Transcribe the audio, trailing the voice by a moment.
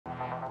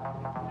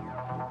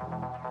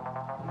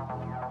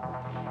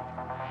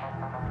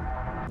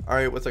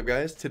Alright, what's up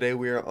guys? Today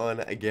we are on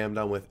a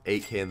Gamdom with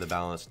 8k in the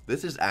balance.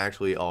 This is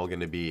actually all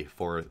going to be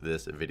for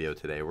this video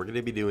today. We're going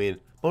to be doing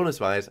bonus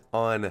buys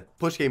on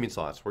push gaming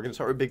slots. We're going to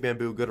start with Big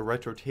Bamboo, go to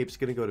Retro Tapes,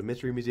 going to go to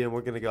Mystery Museum. We're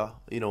going to go,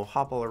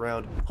 hop all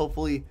around.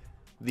 Hopefully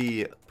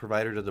the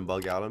provider doesn't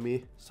bug out on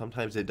me.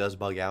 Sometimes it does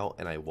bug out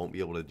and I won't be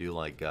able to do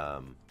like,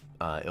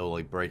 it'll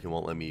like break and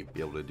won't let me be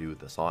able to do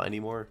the slot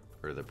anymore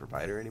or the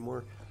provider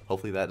anymore.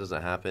 Hopefully that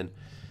doesn't happen.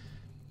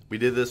 We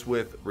did this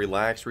with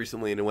Relax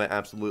recently and it went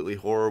absolutely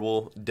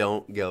horrible.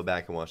 Don't go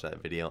back and watch that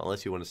video.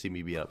 Unless you want to see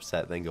me be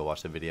upset, then go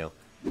watch the video.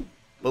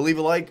 But leave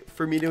a like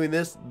for me doing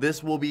this.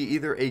 This will be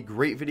either a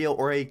great video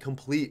or a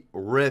complete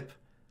rip.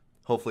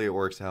 Hopefully it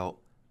works out.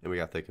 And we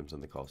got Thickums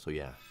in the call. So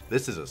yeah,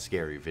 this is a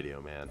scary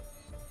video, man.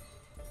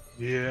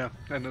 Yeah,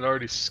 and it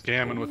already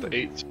scamming with the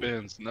 8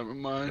 spins. Never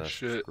mind. That's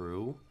shit.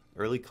 True.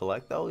 Early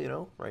collect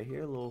though, right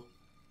here, a little.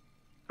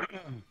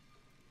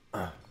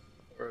 Or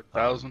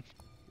 1,000.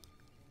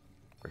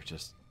 Or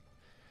just,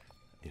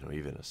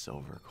 even a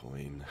silver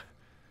coin.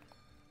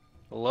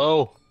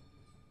 Hello.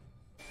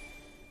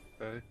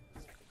 Okay.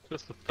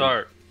 Just a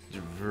start.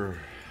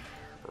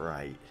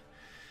 Right.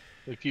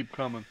 They keep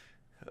coming.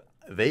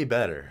 They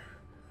better.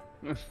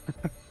 Right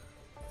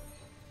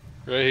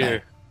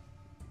here.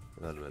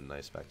 That would have been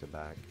nice back to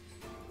back.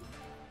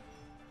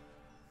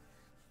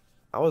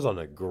 I was on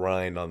a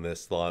grind on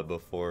this slot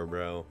before,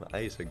 bro. I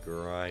used to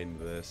grind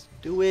this.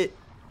 Do it.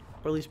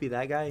 Or at least be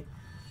that guy.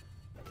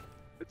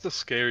 It's a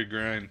scary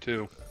grind,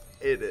 too.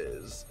 It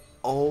is.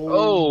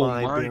 Oh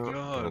my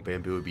god. Oh,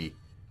 Bamboo would be...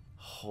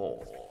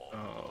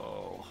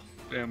 Oh.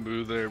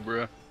 Bamboo there,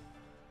 bruh.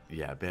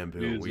 Yeah,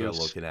 Bamboo. Jesus. We are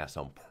looking at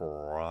some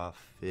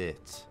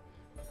profit.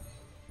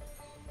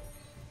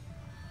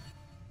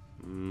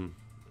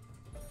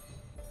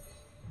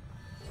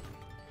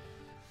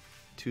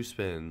 Two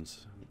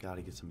spins.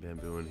 Gotta get some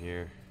Bamboo in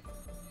here.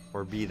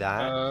 Or be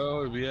that.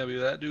 Oh, yeah, be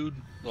that dude.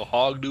 The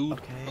hog dude.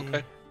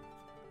 Okay.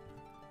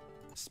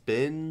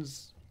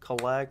 Spins,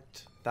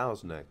 collect,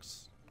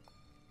 1000x.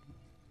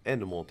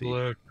 And a multi.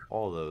 Collect.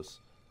 All those.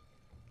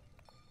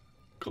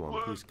 Come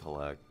on, please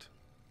collect.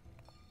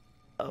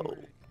 Oh.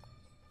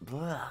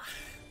 Blah.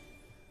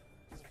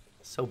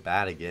 So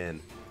bad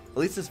again. At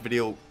least this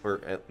video,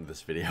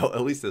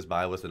 at least this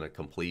buy wasn't a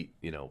complete,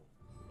 shitter,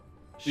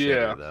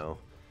 Yeah. though.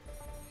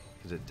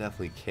 Because it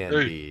definitely can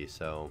be,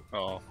 so.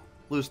 Oh.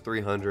 Lose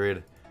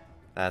 300.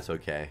 That's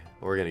okay.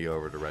 We're going to go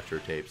over to Retro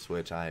Tapes,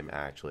 which I'm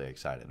actually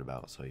excited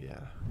about, so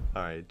yeah.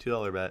 Alright,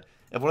 $2 bet.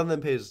 If one of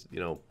them pays,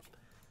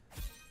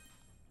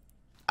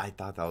 I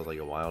thought that was like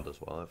a wild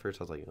as well. At first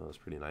I was like, that's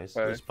pretty nice.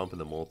 Okay. Just bumping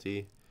the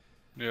multi.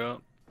 Yeah.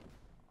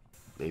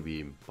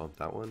 Maybe bump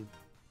that one.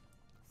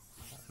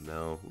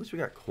 No. At least we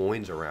got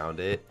coins around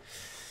it.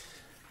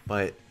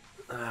 But,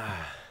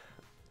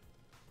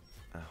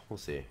 we'll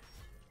see.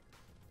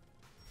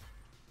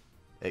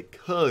 It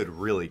could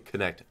really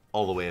connect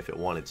all the way if it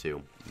wanted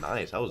to.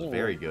 Nice. That was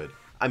very good.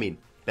 I mean,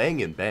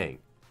 bang and bang.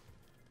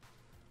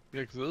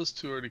 Yeah, because those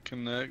two already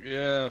connect.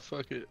 Yeah,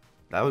 fuck it.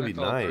 That would be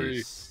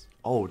nice.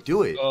 Oh,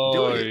 do it. Oh,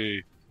 do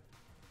it.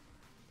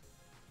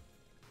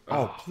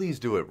 Oh, please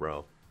do it,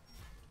 bro.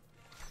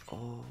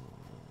 Oh,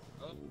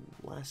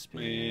 last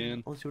spin.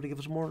 Man. Let's see what it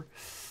gives us more.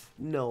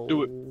 No.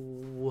 Do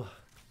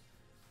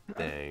it.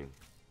 Dang.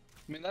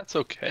 I mean, that's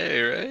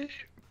okay, right?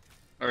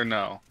 Or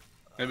no?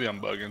 Maybe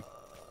I'm bugging.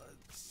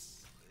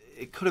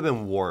 It could have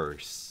been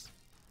worse.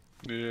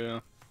 Yeah.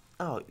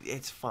 Oh,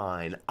 it's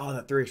fine. Oh,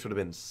 that 3x would have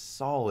been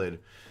solid.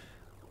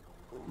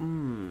 We're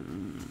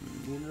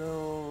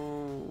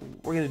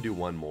going to do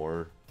one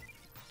more.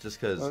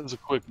 Just because... That was a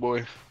quick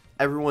boy.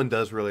 Everyone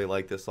does really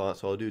like this slot,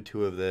 so I'll do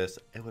 2 of this.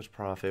 It was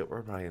profit.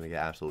 We're probably going to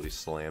get absolutely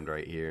slammed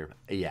right here.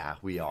 Yeah,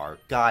 we are.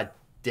 God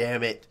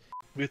damn it.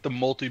 We get the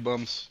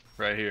multi-bumps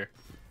right here.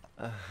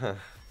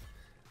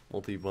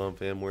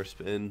 Multi-bump and more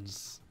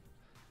spins.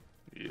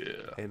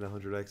 Yeah. And a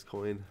 100x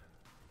coin.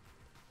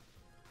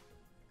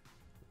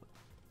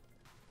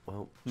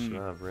 Well, should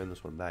not have ran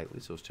this one back. At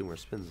least those 2 more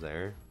spins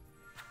there.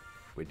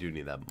 We do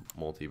need that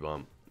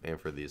multi-bump and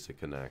for these to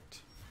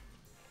connect.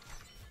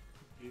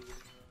 I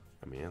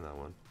mean, and that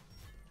one.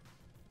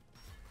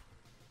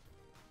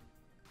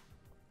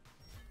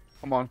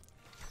 Come on.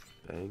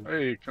 Bang.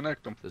 Hey,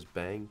 connect them. Just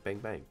bang, bang,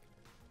 bang.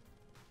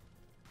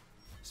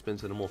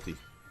 Spins and a multi.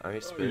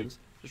 Alright, spins.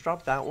 Just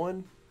drop that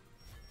one.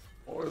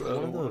 Or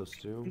One of those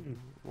two.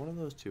 One of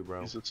those two,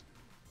 bro. Jesus.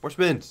 More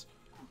spins.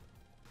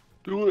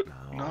 Do it.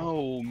 No.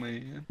 No,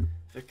 man.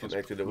 If it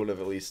connected, it would have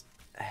at least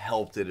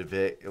helped it a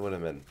bit. It would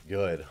have been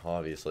good,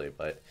 obviously.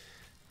 But,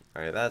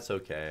 alright, that's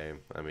okay.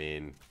 I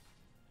mean,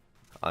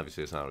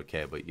 obviously it's not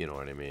okay, but you know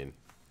what I mean.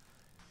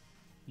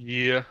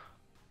 Yeah.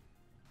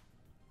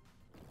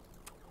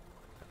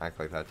 Act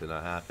like that did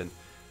not happen.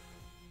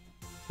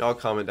 Y'all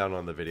comment down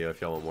on the video if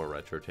y'all want more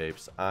retro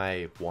tapes.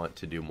 I want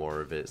to do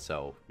more of it,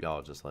 so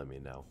y'all just let me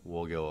know.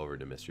 We'll go over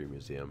to Mystery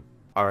Museum.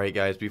 Alright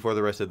guys, before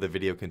the rest of the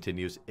video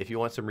continues, if you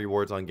want some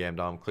rewards on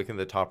Gamdom, click in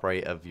the top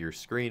right of your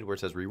screen where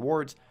it says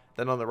rewards.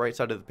 Then on the right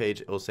side of the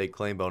page, it will say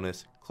claim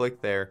bonus. Click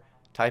there,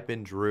 type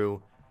in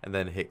Drew, and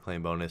then hit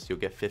claim bonus. You'll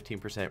get 15%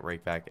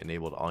 rakeback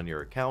enabled on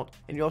your account,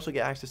 and you also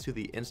get access to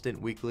the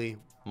instant weekly,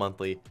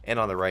 monthly, and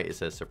on the right it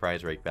says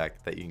surprise rakeback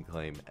that you can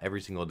claim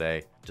every single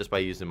day just by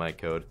using my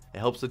code. It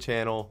helps the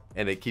channel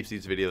and it keeps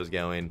these videos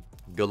going.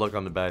 Good luck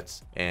on the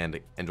bets and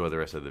enjoy the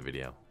rest of the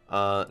video.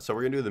 So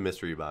we're gonna do the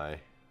mystery buy.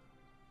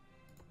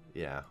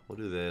 Yeah, we'll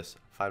do this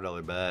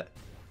 $5 bet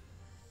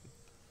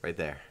right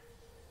there.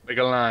 Make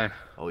a line.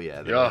 Oh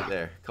yeah, they're right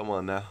there. Come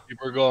on now. Keep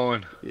her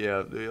going.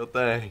 Yeah, do your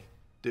thing.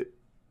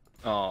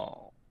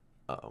 Oh.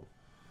 Uh-oh.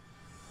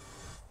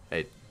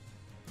 Hey,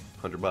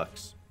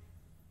 $100.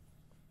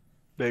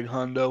 Big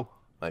hundo.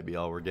 Might be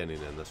all we're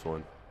getting in this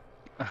one.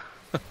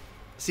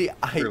 See,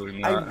 I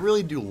Really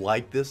really do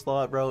like this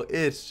slot, bro.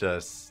 It's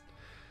just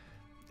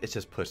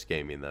push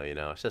gaming though, you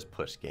know. It's just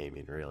push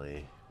gaming,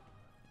 really.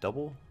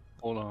 Double?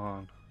 Hold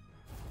on.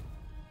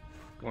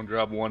 Gonna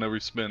drop one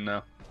every spin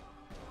now.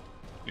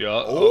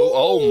 Yeah.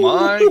 Oh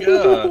my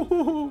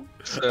god.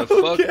 Said,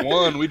 fuck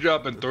one. We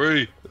dropping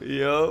 3.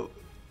 Yep.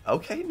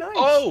 Okay, nice.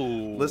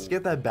 Oh. Let's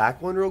get that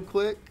back one real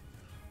quick.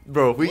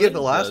 Bro, if we get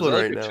the last one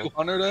right now.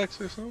 200x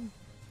or something?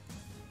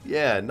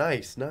 Yeah,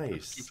 nice,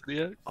 nice.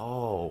 250x?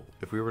 Oh,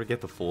 if we were to get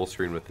the full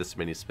screen with this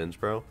many spins,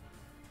 bro.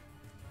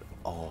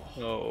 Oh.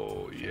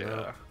 Oh,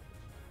 yeah.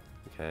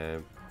 Okay.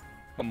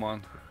 Come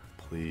on.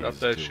 Please. Drop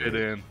that shit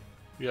in.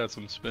 We got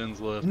some spins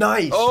left.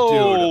 Nice, dude.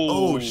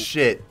 Oh,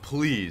 shit.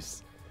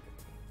 Please.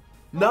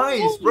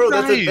 Nice, bro.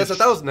 Nice. That's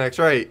 1,000x,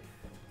 right?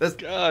 That's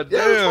God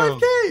yeah, damn.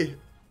 that's 5K.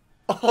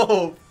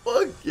 Oh,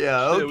 fuck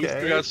yeah. Okay. We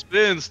still got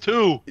spins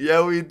too.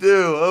 Yeah, we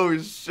do. Oh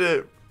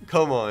shit.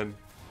 Come on.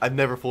 I've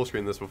never full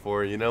screened this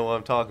before. You know what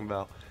I'm talking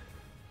about.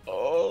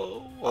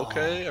 Oh,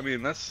 okay. I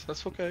mean, that's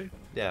okay.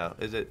 Yeah.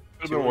 Is it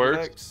Could've been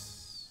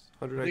worse.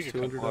 100x, 200x,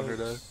 250,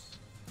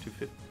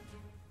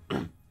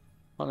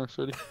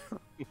 130.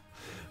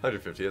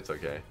 150. It's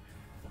okay.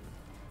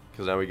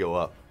 Because now we go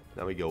up.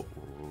 Now we go.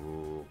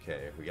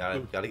 Okay, we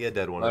gotta get a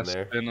dead one in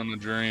there. Spin on the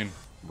drain.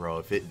 Bro,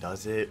 if it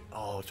does it,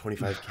 oh,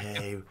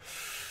 25K.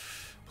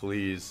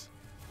 Please.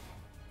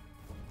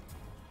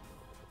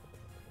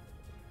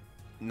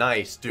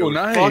 Nice, dude. Oh,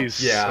 nice.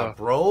 Fuck yeah,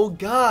 bro.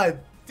 God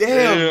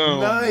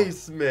damn.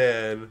 Nice,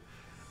 man.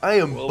 I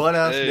am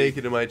butt-ass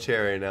naked in my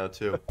chair right now,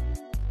 too.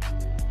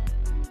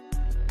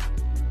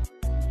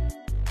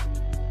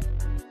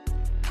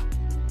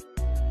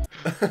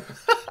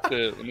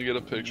 Shit, let me get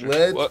a picture.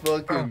 Let's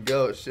fucking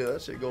go. Shit,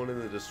 that shit going in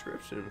the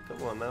description.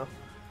 Come on now.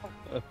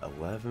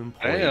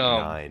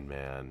 11.9,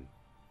 man.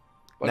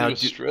 Now, you're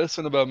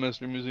stressing about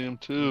Mystery Museum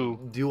too.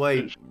 Do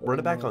I run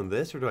it back on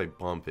this or do I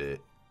bump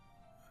it?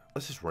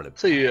 Let's just run it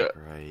back, yeah.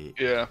 right?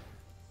 Yeah.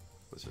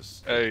 Let's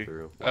just hey,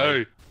 through.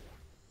 Hey.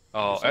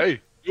 Oh,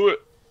 hey, do it.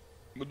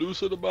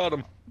 Medusa at the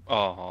bottom.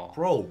 Oh.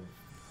 Bro,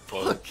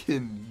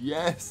 fucking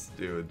yes,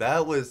 dude.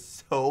 That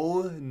was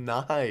so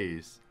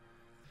nice.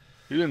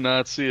 You did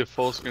not see a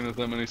full screen with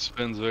that many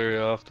spins very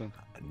often.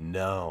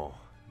 No.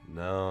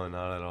 No,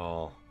 not at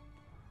all.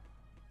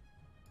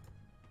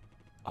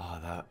 Oh,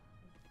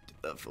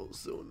 that feels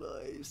so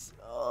nice.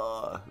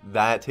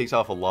 That takes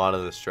off a lot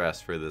of the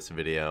stress for this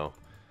video.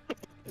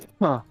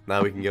 Huh.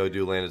 Now we can go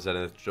do Land of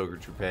Zenith, Joker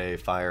Troupe,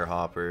 Fire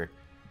Hopper,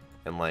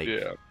 and like...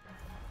 Yeah.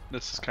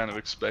 This is kind of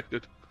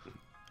expected.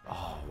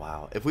 Oh,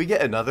 wow. If we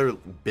get another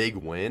big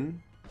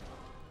win,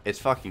 it's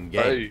fucking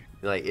game. Hey,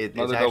 like, it's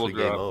actually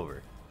game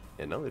over.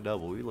 Yeah, another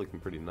double. We're looking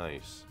pretty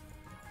nice.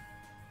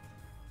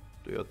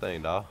 Do your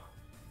thing, dawg.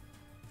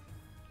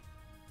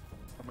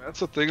 I mean, that's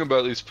the thing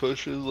about these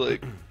pushes.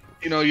 Like,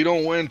 you know, you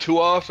don't win too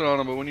often on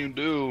them, but when you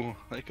do,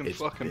 they can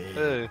fucking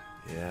pay.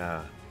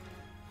 Yeah.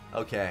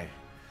 Okay.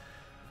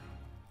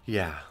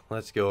 Yeah,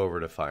 let's go over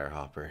to Fire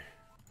Hopper.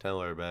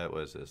 $10 bet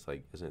was this,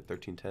 like, isn't it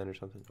 1310 or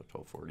something? Or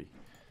 1240.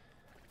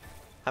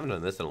 Haven't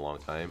done this in a long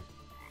time.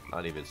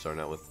 Not even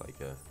starting out with like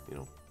a, you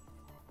know,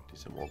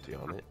 decent multi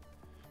on it.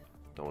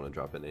 Don't want to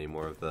drop in any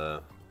more of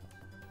the.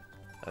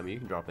 I mean, you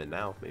can drop in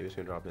now. Maybe it's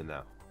gonna drop in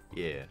now.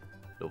 Yeah,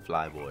 little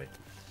fly boy.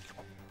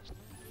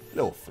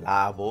 Little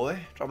fly boy.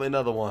 Drop in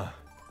another one.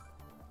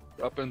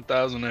 Drop in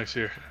 1,000 next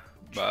year.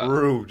 Bye.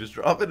 True. Just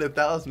drop in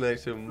 1,000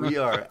 next to him. We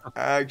are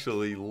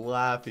actually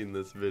laughing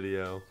this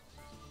video.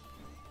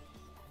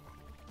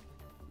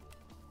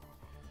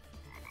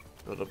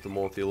 Build up the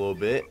multi a little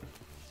bit.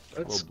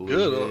 That's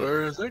good,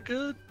 or is that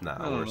good?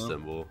 Nah, we're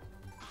symbol.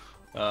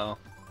 Oh.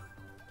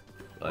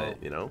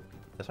 But, you know,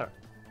 that's hard.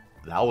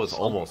 That was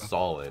almost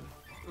solid.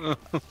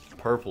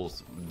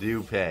 Purples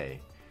do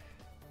pay.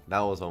 That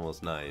was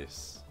almost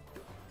nice.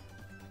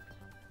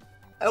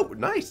 Oh,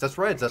 nice. That's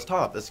reds. That's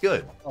top. That's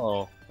good.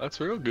 Oh, that's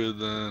real good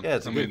then. Yeah,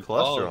 it's a good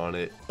cluster on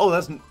it. Oh,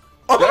 that's...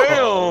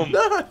 Oh, damn!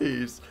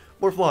 Nice!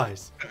 More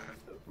flies.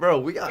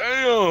 Bro, we got...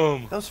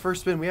 Damn! That was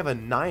first spin. We have a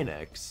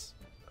 9x.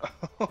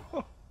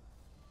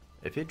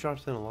 If it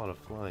drops in a lot of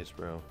flies,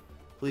 bro,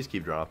 please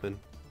keep dropping.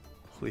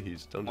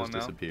 Please, don't just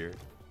disappear.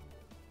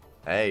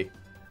 Hey,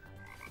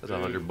 that's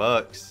 $100.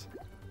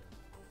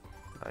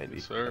 90.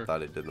 Yes, sir. I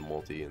thought it did the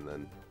multi and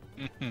then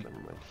never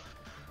mind.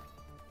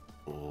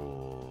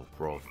 Oh,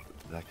 bro,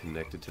 that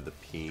connected to the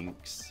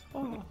pinks.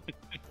 Oh.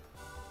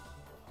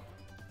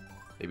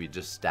 maybe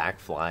just stack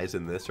flies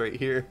in this right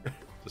here.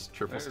 Just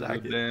triple There's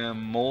stack a it. damn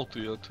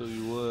multi, I'll tell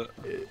you what.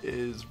 It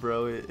is,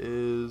 bro. It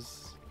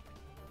is.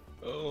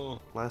 Oh.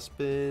 Last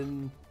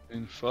spin.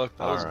 And fuck,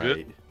 that All was right.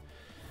 good.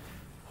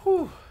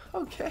 Whew.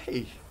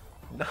 Okay.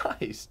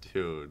 Nice,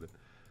 dude.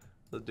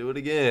 Let's do it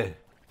again.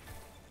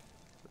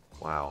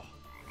 Wow.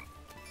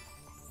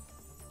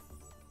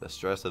 The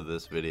stress of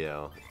this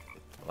video.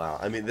 Wow.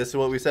 I mean, this is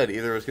what we said.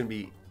 Either it was going to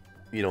be,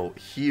 you know,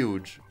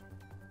 huge,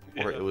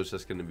 or it was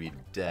just going to be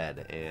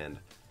dead. And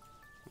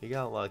we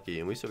got lucky.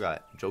 And we still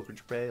got Joker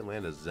Trapé,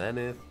 Land of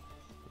Zenith,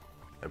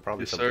 and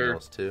probably something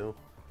else too.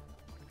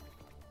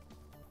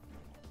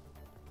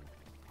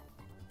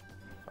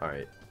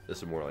 Alright. This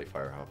is more like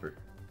Firehopper.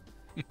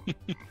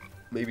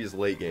 Maybe it's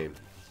late game.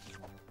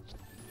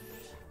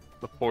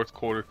 The fourth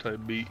quarter type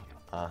beat.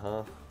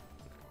 Uh-huh.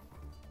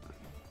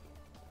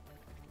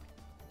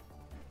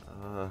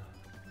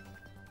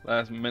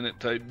 Last minute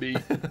type beat.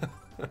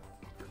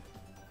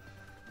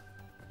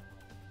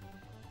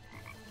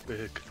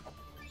 Big.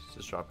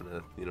 Just dropping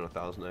a, you know,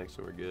 1,000x,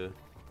 so we're good.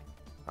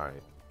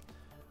 Alright.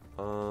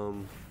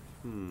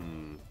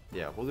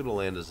 Yeah, we'll go to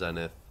Land of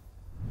Zenith.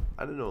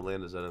 I didn't know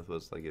Land of Zenith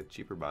was like a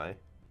cheaper buy.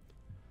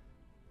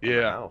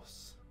 Yeah.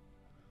 House.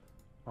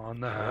 On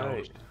the All house.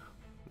 right.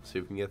 Let's see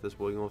if we can get this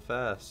boy going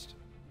fast.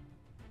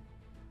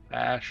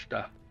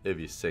 Ashta. It'd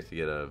be sick to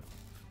get a,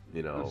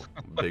 you know,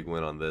 big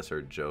win on this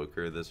or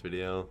Joker this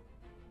video.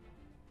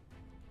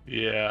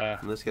 Yeah.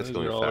 And this gets Those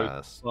going are always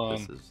fast. fun.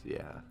 This is,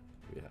 yeah,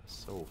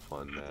 so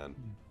fun, man.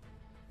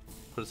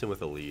 Put us in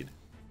with a lead.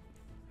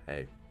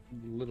 Hey.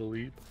 Little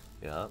lead.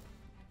 Yeah.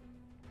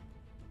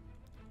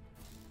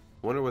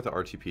 Wonder what the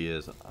RTP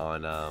is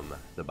on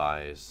the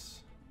buys.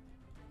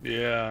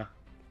 Yeah.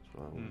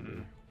 Well,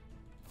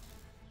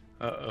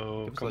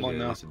 Uh-oh. Looks Come like on at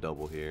now. least a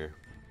double here.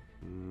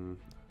 Come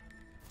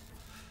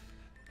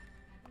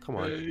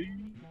on. Hey.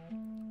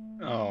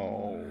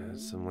 Oh.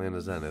 It's some Land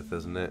of Zenith,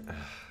 isn't it?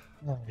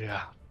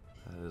 Yeah.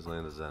 That is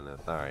Land of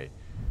Zenith. Alright.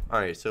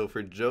 Alright, so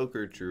for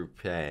Joker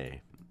Trapé,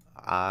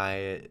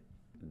 I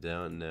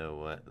don't know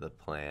what the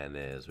plan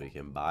is. We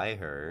can buy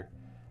her,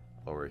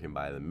 or we can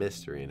buy the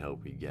mystery and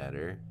hope we get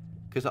her.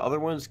 Because the other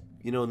ones,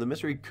 you know, the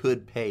mystery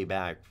could pay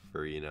back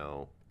for, you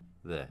know,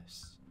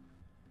 this.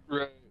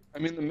 Right. I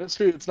mean, the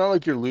mystery, it's not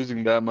like you're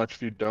losing that much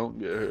if you don't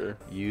get her.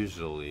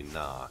 Usually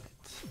not.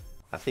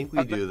 I think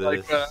we do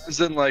Like, this.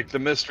 as in, like, the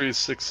mystery is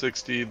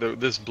 660,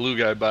 this blue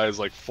guy buys,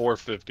 like,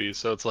 450,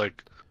 so it's,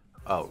 like,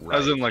 Oh, right.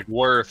 as in, like,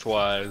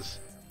 worth-wise.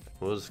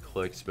 We'll just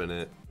click spin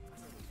it.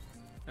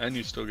 And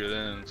you still get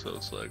in, so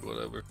it's, like,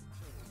 whatever.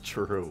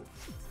 True.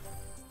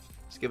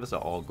 Just give us an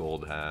all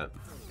gold hat,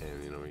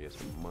 and, you know, we get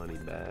some money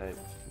back.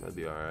 That'd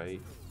be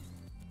alright.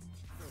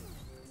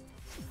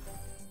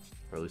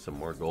 Or at least some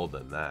more gold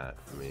than that.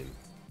 I mean,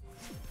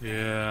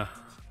 Yeah.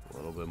 a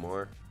little bit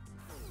more.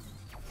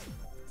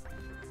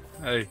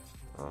 Hey,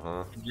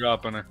 Uh-huh.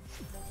 dropping her.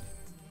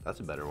 That's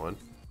a better one.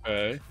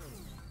 Hey.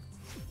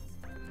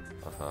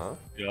 Uh-huh.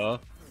 Yeah.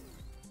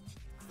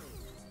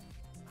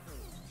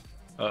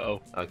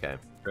 Uh-oh. Okay.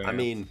 I Damn.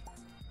 mean,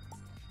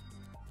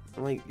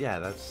 like, yeah,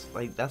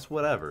 that's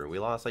whatever. We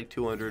lost like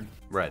 200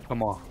 red.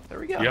 Come on. There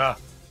we go. Yeah.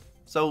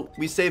 So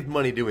we saved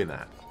money doing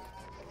that.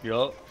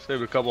 Yup.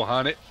 Saved a couple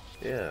hundred.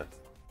 Yeah.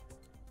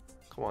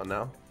 Come on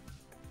now.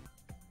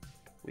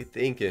 We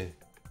thinking.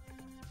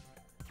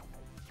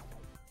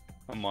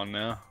 Come on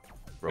now.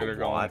 Get her Bro,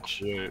 going watch.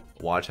 quick.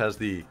 Watch has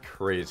the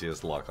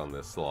craziest luck on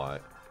this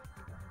slot.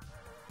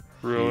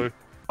 Really?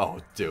 Oh,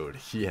 dude,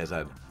 he has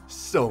had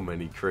so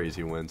many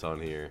crazy wins on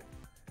here.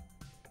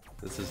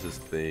 This is his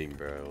thing,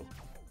 bro.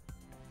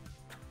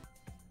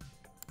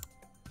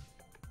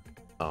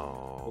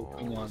 Oh,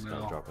 come on it's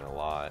not now. dropping a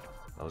lot.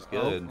 That was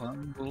good. Oh,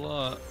 I'm a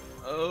lot.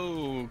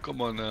 Oh,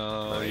 come on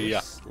now. Nice.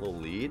 Yeah. Little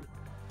lead.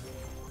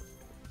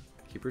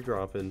 Keep her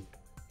dropping.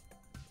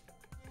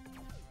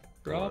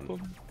 Drop Come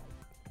them.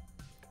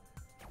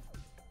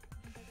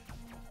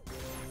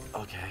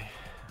 Okay.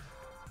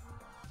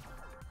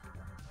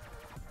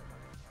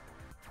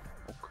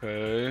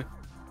 Okay.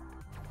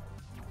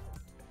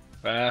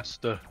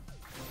 Faster.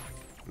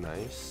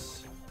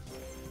 Nice.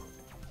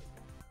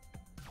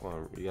 Come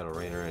on, you gotta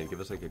rein her in. Give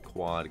us like a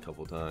quad a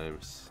couple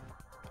times.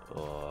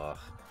 Ugh.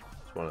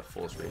 Just want a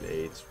full screen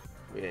 8s.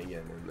 We ain't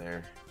getting in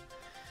there.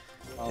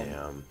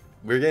 Damn.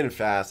 We're getting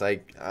fast. I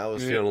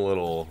was feeling a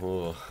little.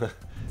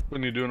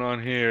 What are you doing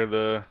on here?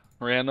 The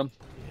random?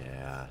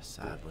 Yeah,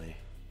 sadly.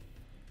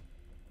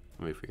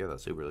 I mean, if we get that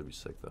super, that'd be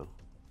sick though.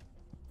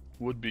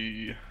 Would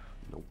be.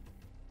 Nope.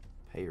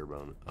 Payer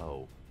bonus.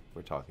 Oh,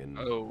 we're talking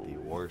Oh. the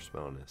worst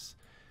bonus.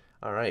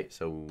 Alright,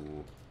 so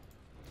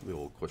we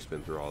will quick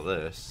spin through all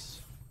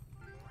this.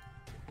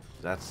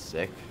 That's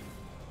sick.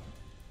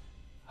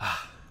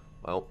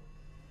 Well,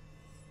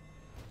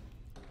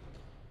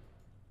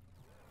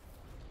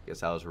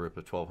 guess I was a rip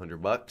of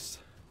 1,200 bucks.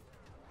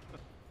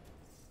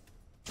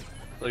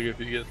 Like if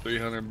you get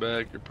 300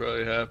 back, you're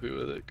probably happy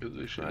with it because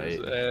they shit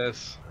his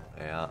ass.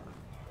 Yeah.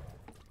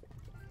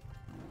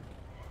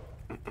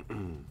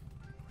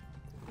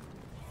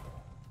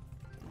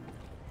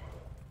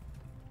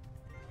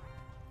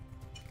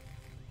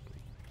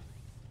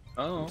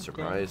 Oh, I'm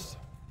surprised.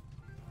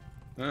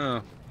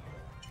 Yeah.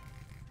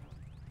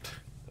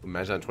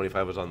 Imagine that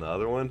 25 was on the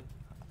other one.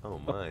 Oh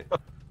my.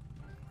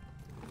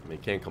 I mean,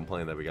 can't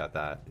complain that we got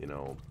that, you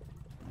know,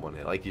 one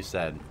hit. Like you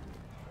said,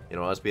 you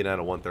know, us being at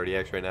a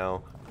 130x right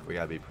now, we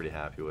gotta be pretty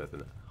happy with,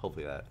 and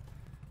hopefully that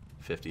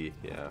 50,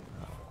 yeah.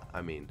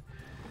 I mean,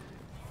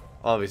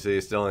 obviously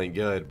it still ain't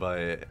good,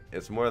 but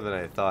it's more than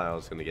I thought I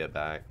was gonna get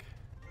back.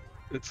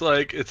 It's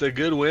like, it's a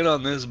good win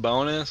on this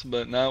bonus,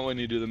 but not when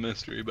you do the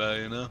mystery buy,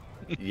 you know?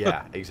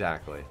 Yeah,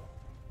 exactly.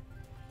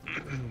 Are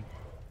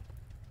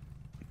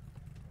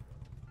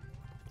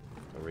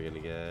we gonna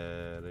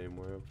get any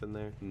more up in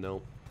there?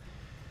 Nope.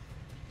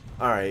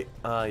 Alright,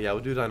 yeah, we'll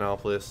do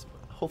Dinopolis.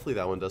 Hopefully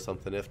that one does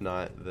something. If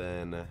not,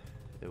 then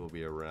it will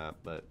be a wrap.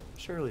 But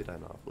surely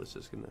Dinopolis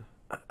is gonna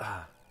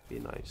be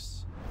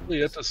nice.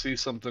 You have to see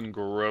something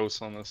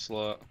gross on this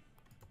slot.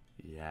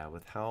 Yeah,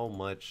 with how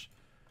much...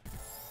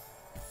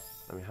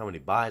 I mean, how many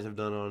buys I've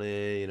done on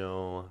it, you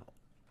know...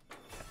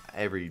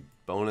 Every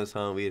bonus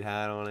hunt we'd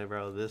had on it,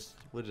 bro. This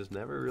would just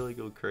never really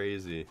go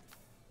crazy.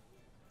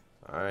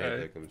 Alright,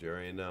 Okay. Pick'ems, you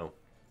already know.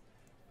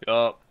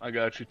 Yup, I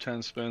got you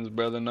 10 spins,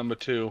 brother. Number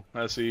 2.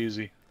 That's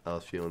easy. I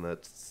was feeling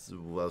that. I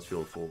was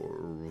feeling for.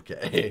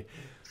 Okay.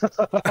 That's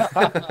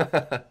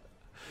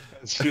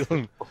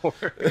feeling 4.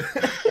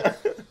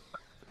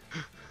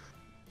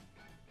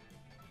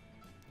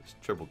 It's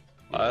triple.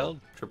 Wild?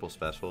 Triple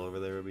special over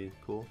there would be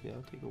cool. Yeah,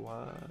 I'll take a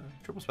wild.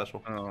 Triple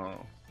special. Oh.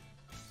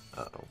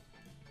 Uh-oh.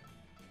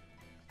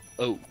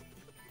 Oh.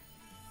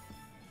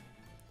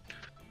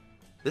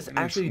 This I need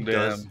actually some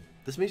does. damn-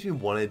 This makes me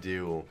want to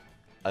do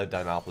a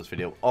Dinopolis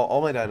video.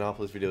 All my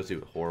Dinopolis videos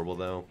do horrible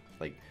though.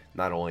 Like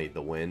not only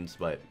the wins,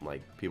 but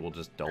like people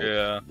just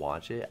don't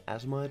watch it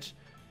as much.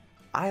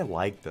 I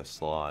like the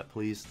slot.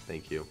 Please,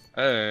 thank you.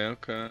 Hey,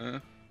 okay.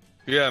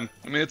 Yeah,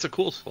 I mean, it's a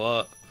cool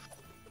slot.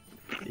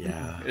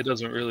 Yeah. It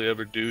doesn't really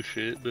ever do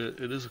shit, but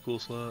it is a cool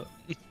slot.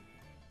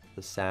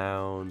 The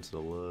sounds, the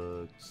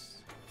looks.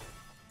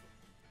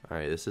 All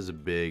right, this is a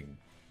big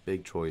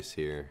choice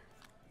here.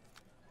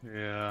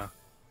 Yeah.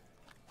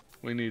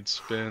 We need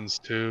spins,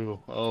 too.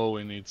 Oh,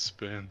 we need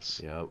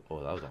spins. Yep.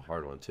 Oh, that was a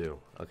hard one, too.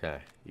 Okay,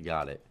 you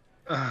got it.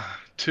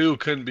 2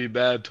 couldn't be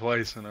bad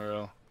twice in a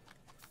row.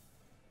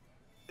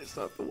 It's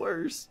not the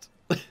worst.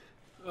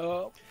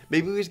 Oh.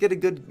 Maybe we just get a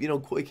good, you know,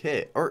 quick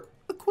hit. Or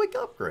a quick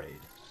upgrade.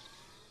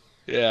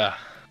 Yeah.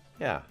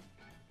 Yeah.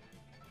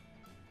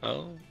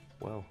 Oh.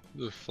 Well.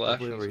 They're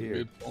flashing over some here.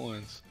 good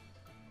points.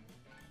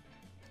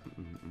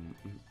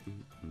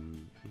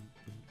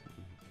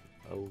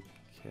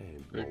 Okay,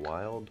 more Big-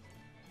 wild.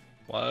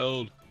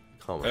 Wild.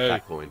 Call my Hey.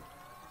 fat coin.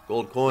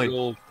 Gold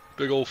coin.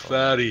 Big old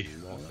fatty.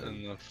 nothing. What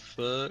in the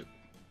fuck?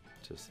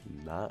 Just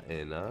not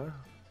enough.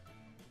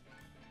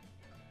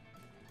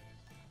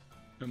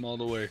 Him all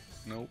the way.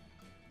 Nope.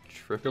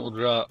 Triple. Triple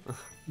drop.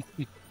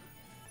 You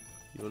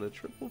want a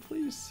triple,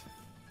 please?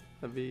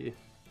 That'd be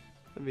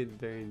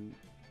very.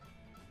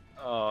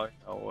 Oh,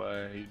 no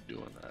way. You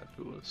doing that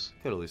to us.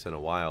 Could at least send a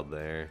wild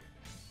there.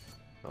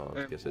 Oh,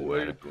 I guess it Way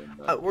matter. doing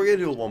that. We're gonna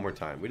do it one more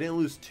time. We didn't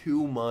lose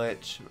too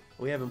much.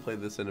 We haven't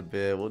played this in a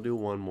bit. We'll do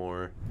one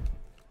more.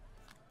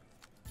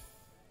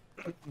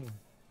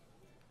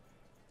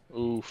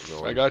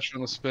 Oof. I got you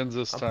on the spins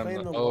this I'm time.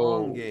 playing the Oh.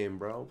 long game,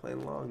 bro. I'm playing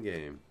the long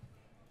game.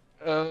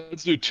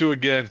 Let's do 2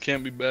 again.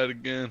 Can't be bad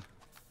again.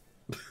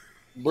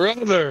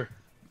 Brother!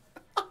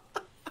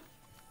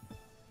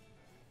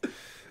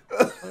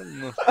 What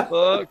in the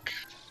fuck?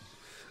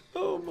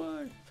 Oh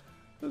my.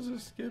 Let's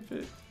just skip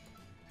it.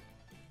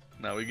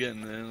 Now we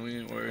getting in. We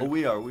ain't worried. Oh,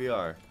 we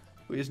are.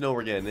 We just know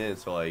we're getting in,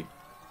 so like.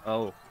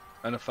 Oh,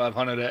 and a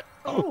 500 at.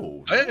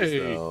 Oh, hey! nice,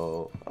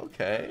 though.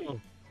 Okay. Oh.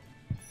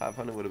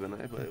 500 would have been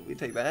nice, but we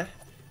take that.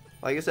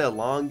 Like I said,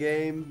 long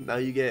game. Now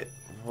you get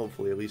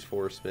hopefully at least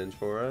 4 spins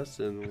for us,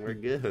 and we're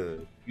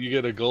good. You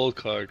get a gold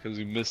card because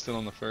you missed it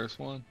on the first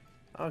one.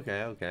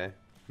 Okay. I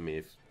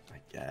mean, I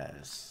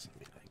guess.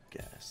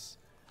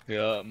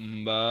 Yeah,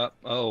 but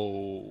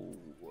oh,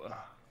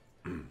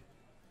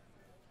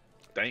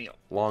 damn.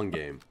 Long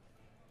game.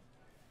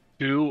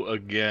 2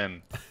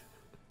 again.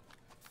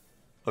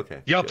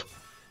 Okay. Yup.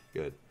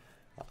 Good.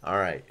 All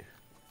right.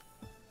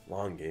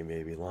 Long game,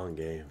 baby. Long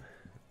game.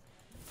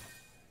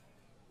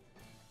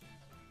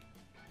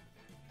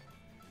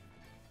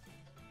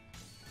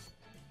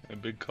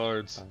 And big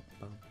cards.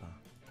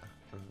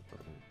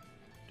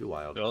 Do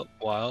wild. Yup,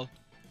 wild.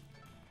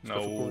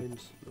 Special No.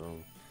 coins? No.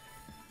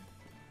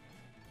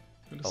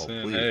 I'm Oh,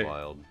 saying, please, hey.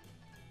 wild.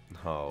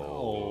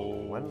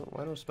 No. No.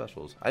 Why no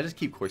specials? I just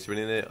keep quick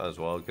spinning it as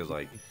well because,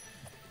 like,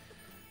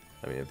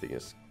 I mean, I think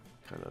it's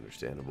kind of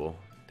understandable.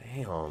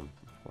 Damn.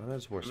 Why not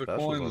just more The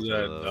specials? coins on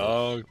that those?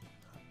 dog.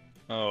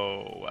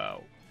 Oh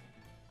wow,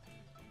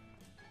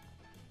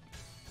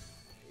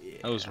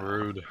 that was Yeah.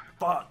 rude.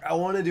 Fuck, I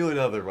want to do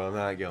another, but I'm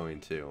not going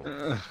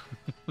to.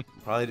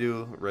 Probably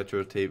do a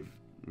retro tape,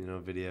 you know,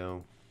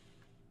 video.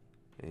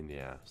 And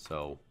yeah,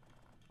 so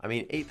I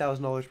mean,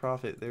 $8,000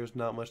 profit. There's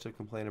not much to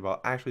complain about.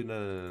 Actually,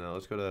 no.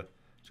 Let's go to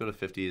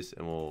 50s,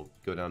 and we'll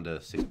go down to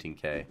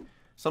 16K.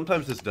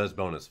 Sometimes this does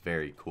bonus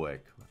very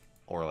quick.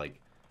 or like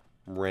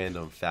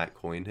random fat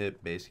coin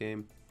hit base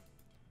game.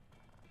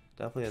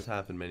 Definitely has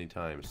happened many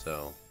times,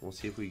 so we'll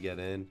see if we get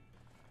in.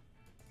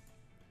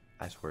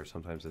 I swear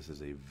sometimes this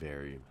is a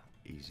very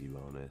easy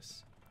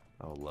bonus.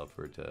 I would love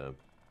for it to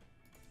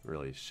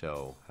really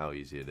show how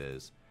easy it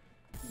is.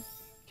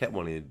 Kept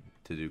wanting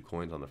to do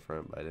coins on the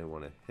front, but I didn't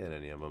want to hit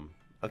any of them.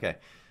 Okay,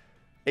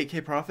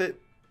 8K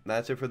profit.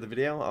 That's it for the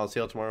video. I'll see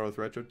y'all tomorrow with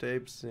retro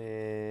tapes,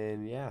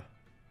 and yeah,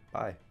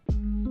 bye.